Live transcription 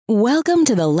Welcome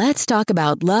to the Let's Talk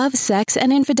About Love, Sex,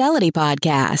 and Infidelity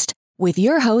podcast with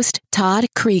your host, Todd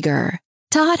Krieger.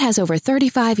 Todd has over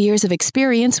 35 years of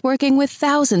experience working with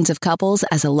thousands of couples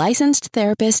as a licensed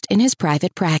therapist in his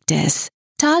private practice.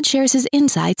 Todd shares his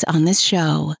insights on this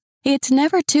show. It's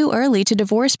never too early to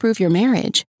divorce-proof your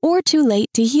marriage or too late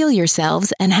to heal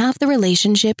yourselves and have the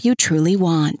relationship you truly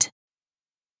want.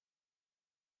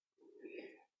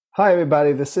 Hi,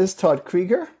 everybody. This is Todd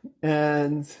Krieger,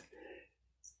 and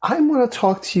I want to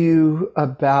talk to you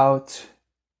about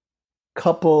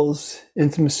couples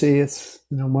intimacy. It's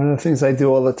one of the things I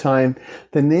do all the time.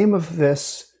 The name of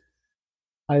this,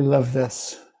 I love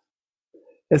this.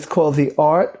 It's called The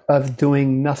Art of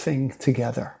Doing Nothing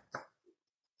Together.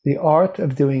 The Art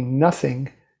of Doing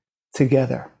Nothing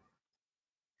Together.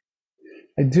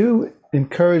 I do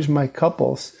encourage my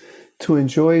couples to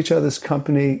enjoy each other's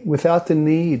company without the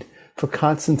need for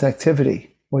constant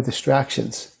activity or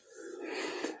distractions.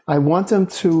 I want them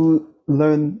to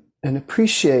learn and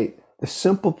appreciate the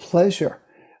simple pleasure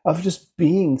of just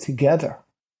being together.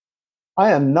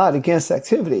 I am not against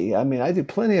activity. I do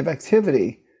plenty of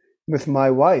activity with my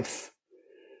wife.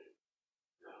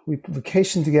 We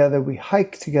vacation together. We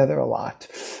hike together a lot.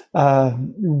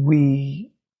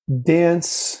 We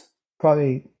dance,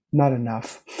 probably not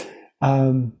enough.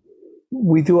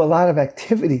 We do a lot of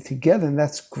activity together, and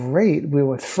that's great. We're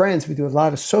with friends. We do a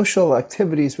lot of social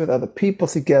activities with other people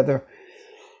together.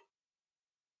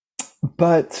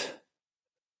 But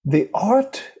the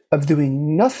art of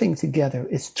doing nothing together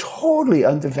is totally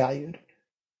undervalued.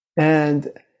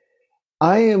 And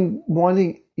I am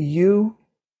wanting you,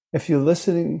 if you're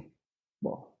listening,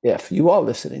 if you are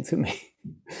listening to me,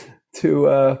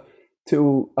 to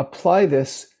apply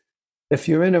this. If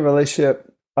you're in a relationship,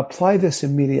 apply this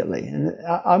immediately. And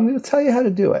I'm going to tell you how to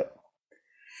do it.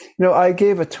 I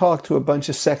gave a talk to a bunch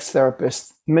of sex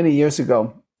therapists many years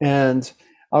ago, and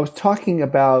I was talking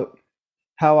about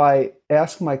how I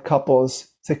ask my couples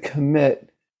to commit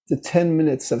to 10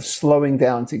 minutes of slowing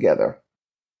down together.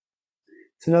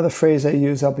 It's another phrase I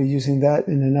use. I'll be using that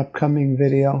in an upcoming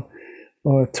video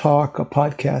or talk or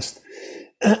podcast.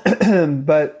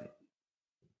 But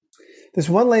this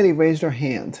one lady raised her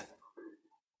hand,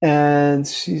 and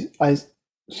I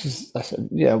said,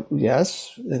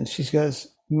 yes. And she goes,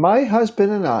 my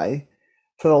husband and I,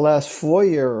 for the last 4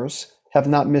 years, have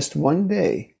not missed one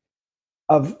day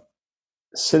of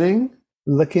sitting,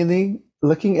 looking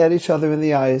at each other in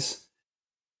the eyes,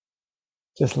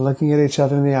 just looking at each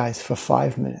other in the eyes for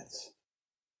 5 minutes.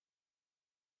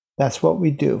 That's what we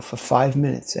do for 5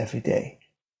 minutes every day.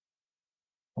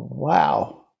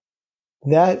 Wow.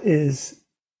 That is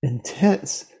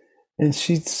intense. And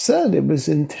she said it was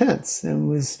intense and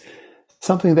was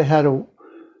something they had to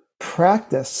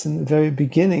practice in the very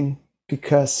beginning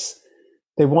because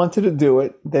they wanted to do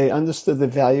it. They understood the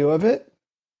value of it,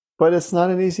 but it's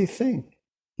not an easy thing.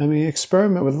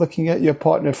 Experiment with looking at your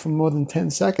partner for more than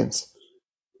 10 seconds.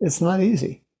 It's not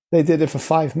easy. They did it for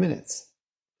 5 minutes.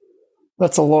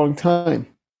 That's a long time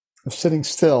of sitting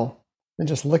still and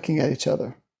just looking at each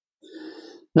other.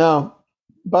 Now,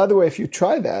 by the way, if you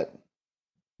try that,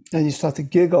 and you start to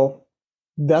giggle,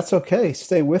 that's okay.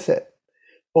 Stay with it.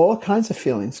 All kinds of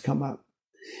feelings come up.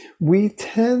 We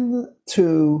tend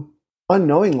to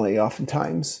unknowingly,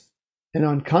 oftentimes, and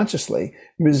unconsciously,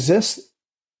 resist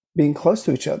being close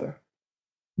to each other.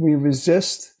 We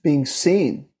resist being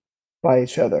seen by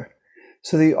each other.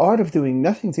 So the art of doing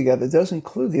nothing together does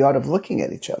include the art of looking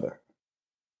at each other.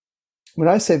 When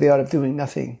I say the art of doing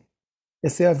nothing,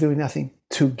 it's the art of doing nothing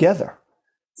together.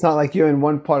 It's not like you're in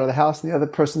one part of the house and the other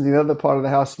person's in the other part of the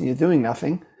house and you're doing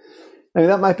nothing.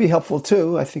 That might be helpful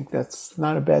too. I think that's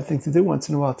not a bad thing to do once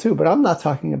in a while too. But I'm not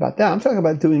talking about that. I'm talking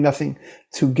about doing nothing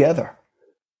together.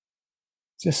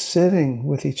 Just sitting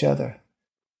with each other.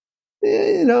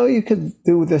 You could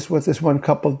do this what this one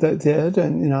couple did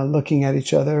and, looking at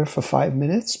each other for 5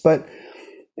 minutes. But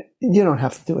you don't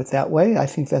have to do it that way. I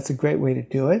think that's a great way to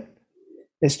do it.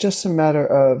 It's just a matter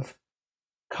of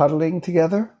cuddling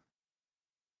together.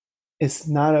 It's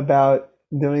not about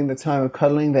during the time of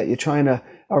cuddling that you're trying to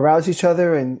arouse each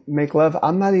other and make love.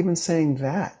 I'm not even saying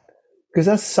that because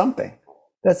that's something.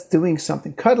 That's doing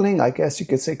something. Cuddling, I guess you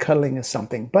could say cuddling is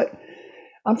something. But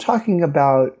I'm talking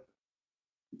about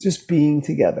just being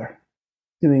together,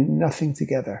 doing nothing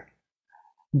together,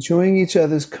 enjoying each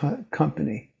other's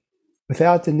company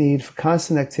without the need for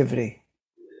constant activity,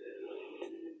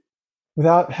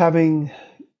 without having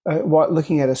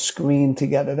looking at a screen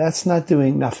together. That's not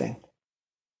doing nothing.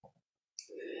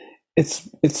 It's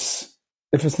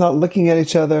if it's not looking at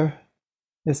each other,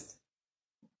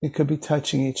 it could be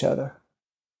touching each other.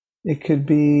 It could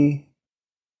be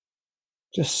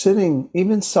just sitting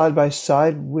even side by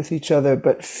side with each other,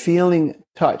 but feeling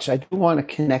touch. I do want a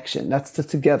connection. That's the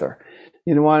together.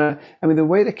 You don't want to, the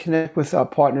way to connect with our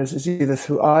partners is either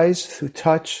through eyes, through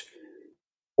touch,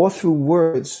 or through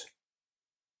words.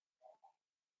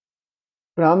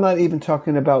 But I'm not even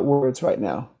talking about words right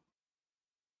now.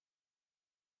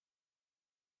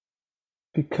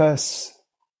 Because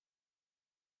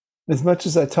as much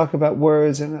as I talk about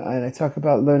words and I talk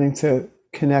about learning to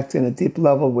connect in a deep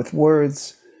level with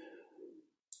words,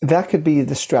 that could be a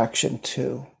distraction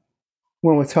too.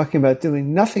 When we're talking about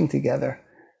doing nothing together,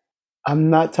 I'm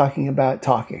not talking about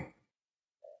talking.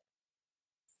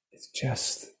 It's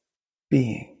just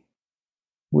being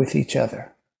with each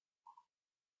other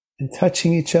and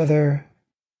touching each other.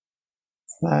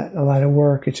 It's not a lot of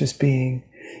work, it's just being.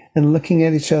 And looking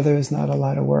at each other is not a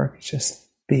lot of work, it's just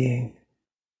being.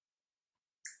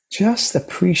 Just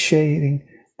appreciating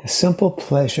the simple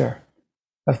pleasure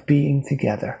of being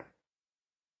together.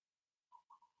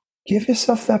 Give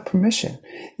yourself that permission.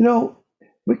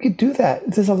 We could do that.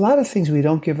 There's a lot of things we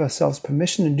don't give ourselves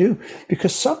permission to do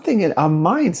because something in our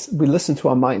minds, we listen to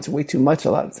our minds way too much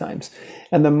a lot of times.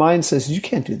 And the mind says, you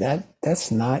can't do that.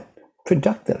 That's not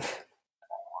productive.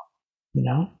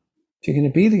 If you're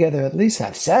going to be together, at least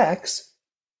have sex.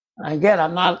 Again,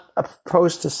 I'm not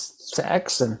opposed to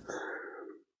sex, and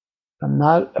I'm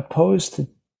not opposed to,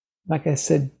 like I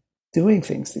said, doing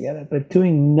things together, but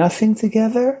doing nothing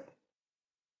together,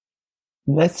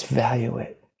 let's value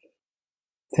it.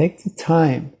 Take the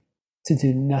time to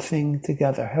do nothing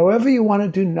together. However you want to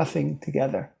do nothing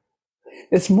together.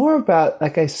 It's more about,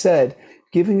 like I said,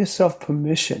 giving yourself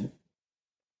permission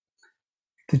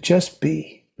to just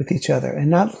be with each other and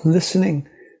not listening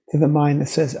to the mind that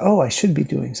says, oh, I should be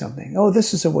doing something. Oh,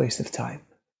 this is a waste of time.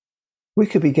 We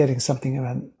could be getting something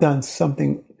done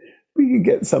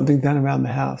around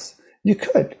the house. You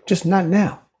could, just not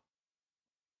now.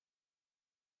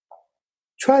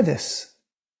 Try this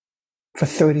for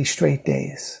 30 straight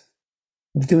days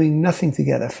of doing nothing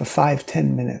together for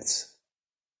 5-10 minutes.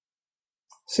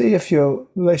 See if your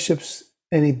relationship's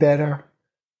any better.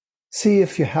 See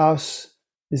if your house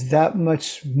is that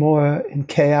much more in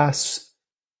chaos.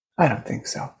 I don't think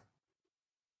so.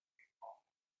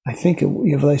 I think your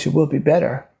relationship will be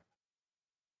better.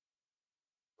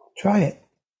 Try it.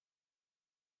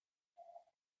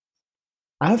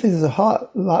 I don't think there's a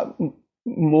lot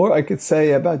more I could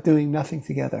say about doing nothing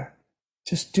together.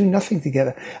 Just do nothing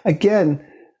together. Again,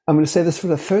 I'm going to say this for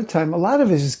the third time. A lot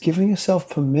of it is giving yourself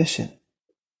permission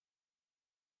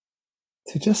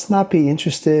to just not be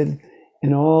interested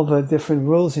in all the different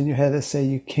rules in your head that say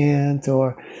you can't,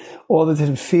 or all the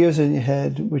different fears in your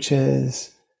head, which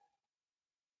is,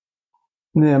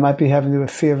 it might be having to do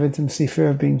with fear of intimacy, fear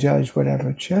of being judged,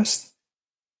 whatever. Just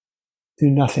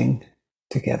do nothing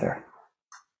together.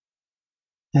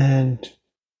 And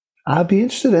I'll be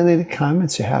interested in any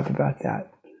comments you have about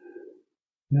that.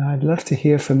 I'd love to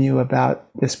hear from you about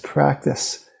this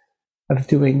practice of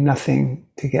doing nothing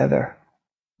together.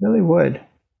 Really would.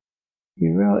 Be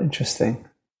real interesting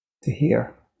to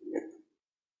hear.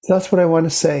 So that's what I want to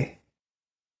say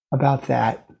about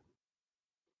that.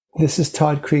 This is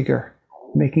Todd Krieger,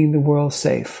 making the world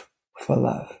safe for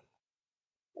love.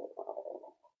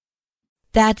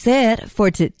 That's it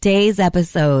for today's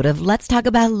episode of Let's Talk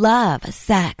About Love,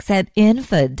 Sex, and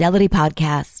Infidelity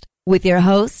podcast with your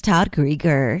host, Todd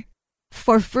Krieger.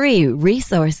 For free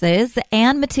resources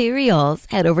and materials,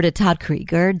 head over to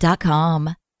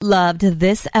toddkrieger.com. Loved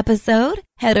this episode?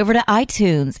 Head over to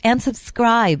iTunes and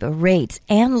subscribe, rate,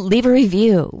 and leave a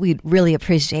review. We'd really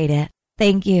appreciate it.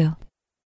 Thank you.